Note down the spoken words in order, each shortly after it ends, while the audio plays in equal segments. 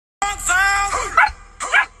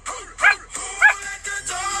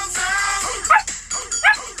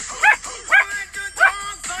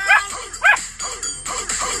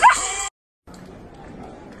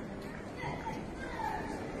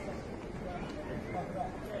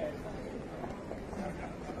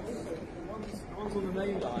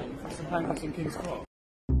some pancakes in King's Cross.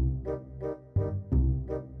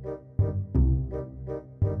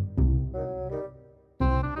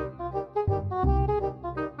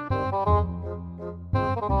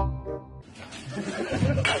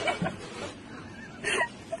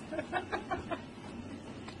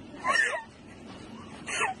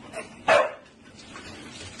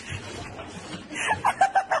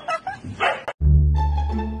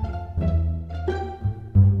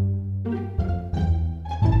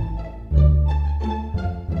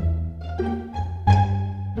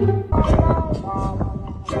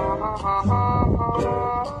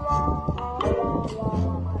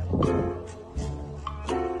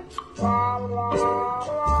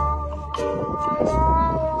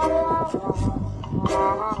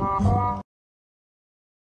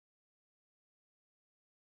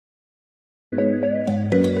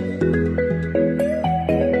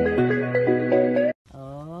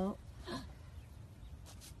 Oh.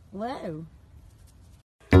 Whoa.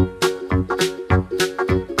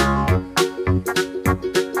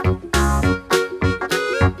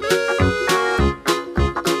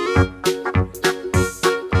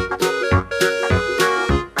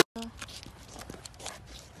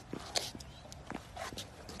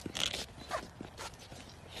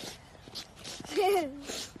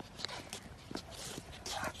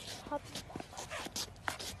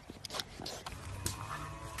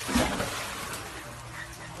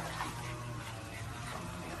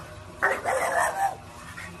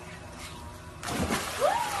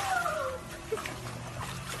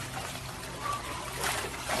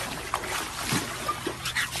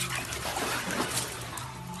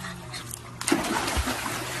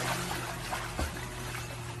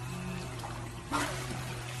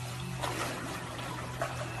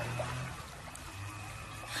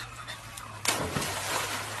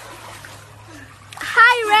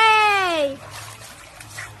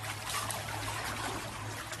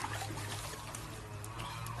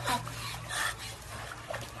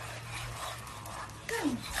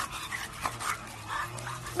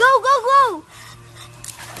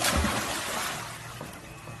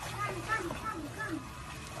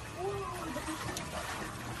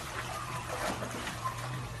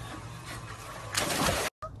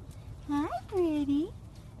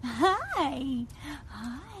 Hi.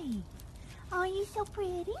 Hi. Oh, you're so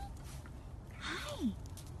pretty. Hi.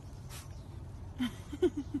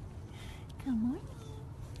 Good morning.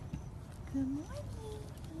 Good morning.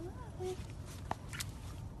 Good.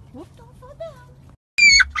 Whoop, don't fall down.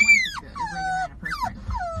 Twice as good as regular antiperspirant.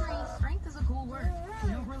 3, strength is a cool word.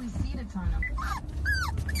 You don't really see it a ton of.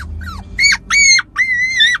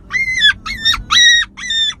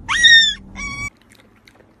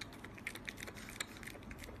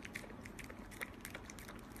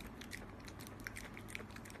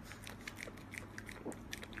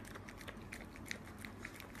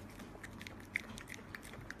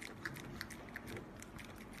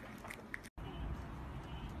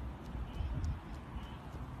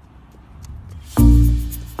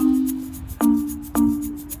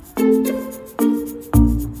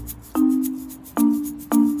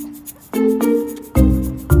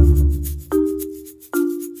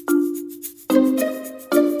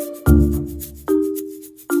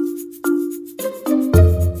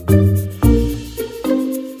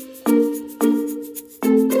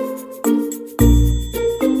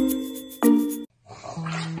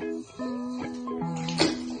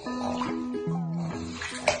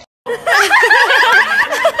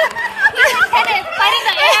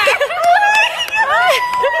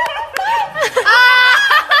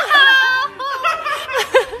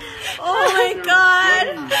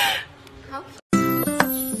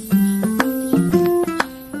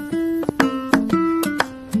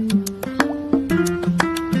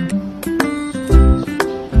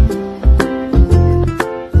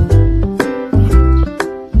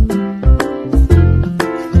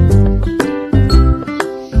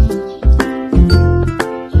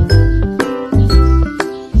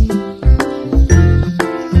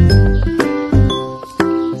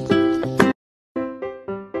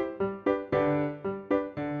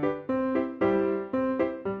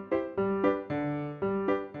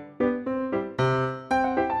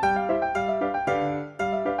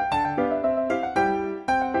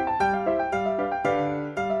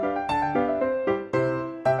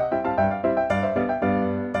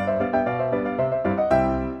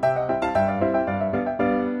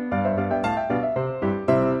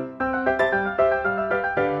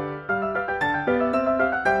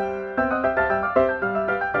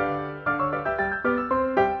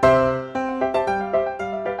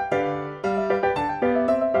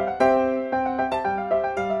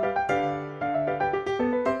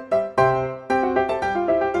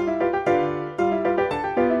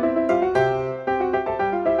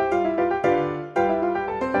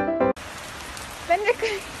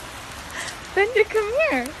 Benja, come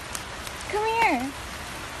here. Come here.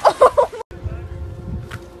 Oh.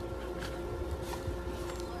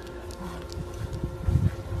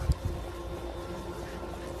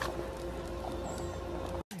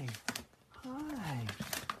 Hi.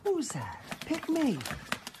 Who's that? Pick me.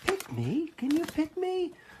 Pick me? Can you pick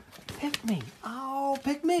me? Pick me. Oh,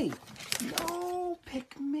 pick me. No,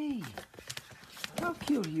 pick me. How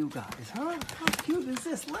cute are you guys, huh? How cute is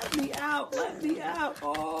this? Let me out. Let me out.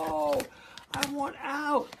 Oh, I want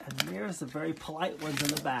out. And there's the very polite ones in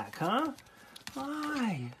the back, huh?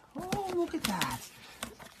 Hi. Oh, look at that.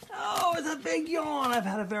 Oh, it's a big yawn. I've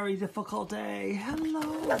had a very difficult day.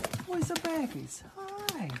 Hello. Boys and babies.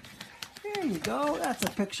 Hi. There you go. That's a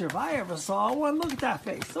picture if I ever saw one. Look at that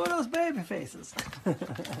face. Look at those baby faces.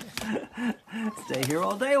 Stay here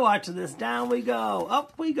all day watching this. Down we go.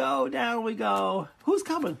 Up we go. Down we go. Who's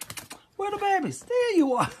coming? Where are the babies? There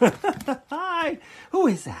you are. Hi. Who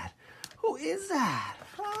is that? Who is that?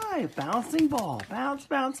 Hi. Bouncing ball. Bounce,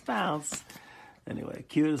 bounce, bounce. Anyway,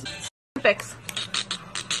 cute as... Olympics.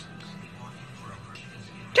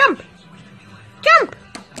 Jump. Jump.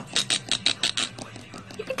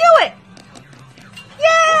 You can do it.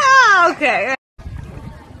 Yeah. Okay.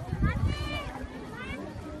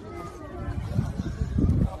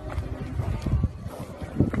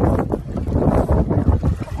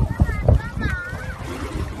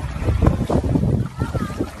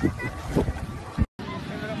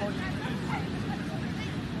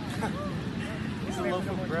 It's a loaf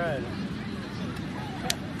of bread.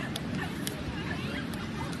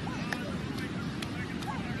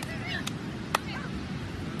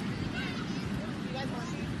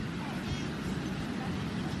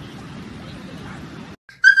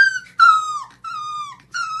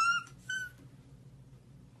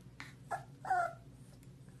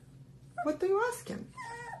 What are you asking?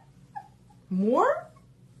 More?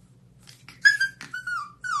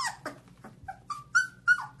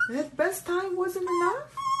 That best time wasn't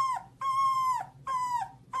enough?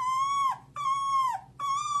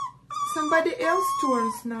 Somebody else's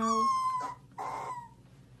turns now.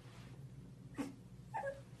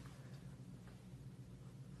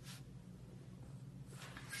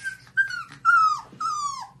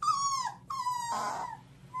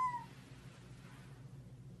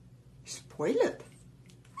 Spoil it.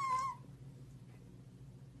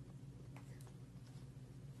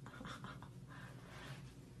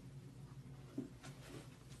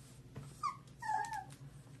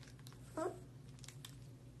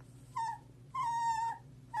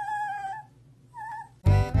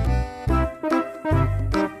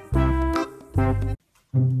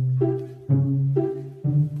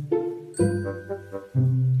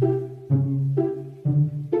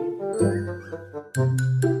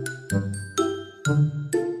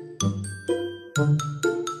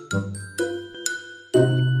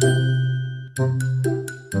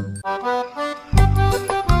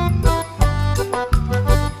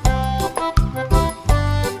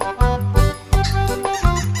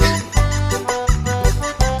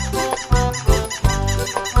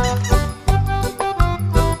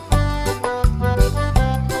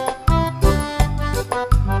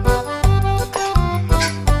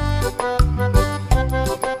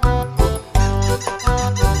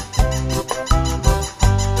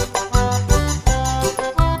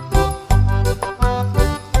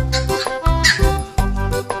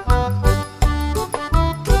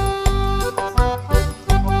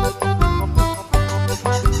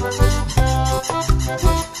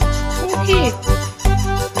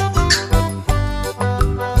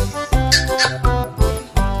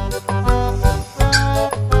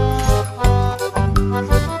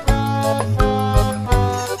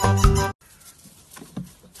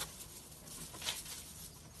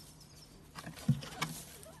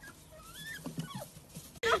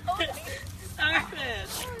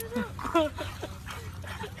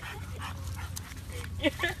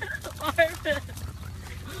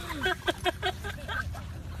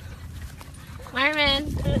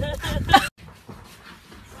 Marvin.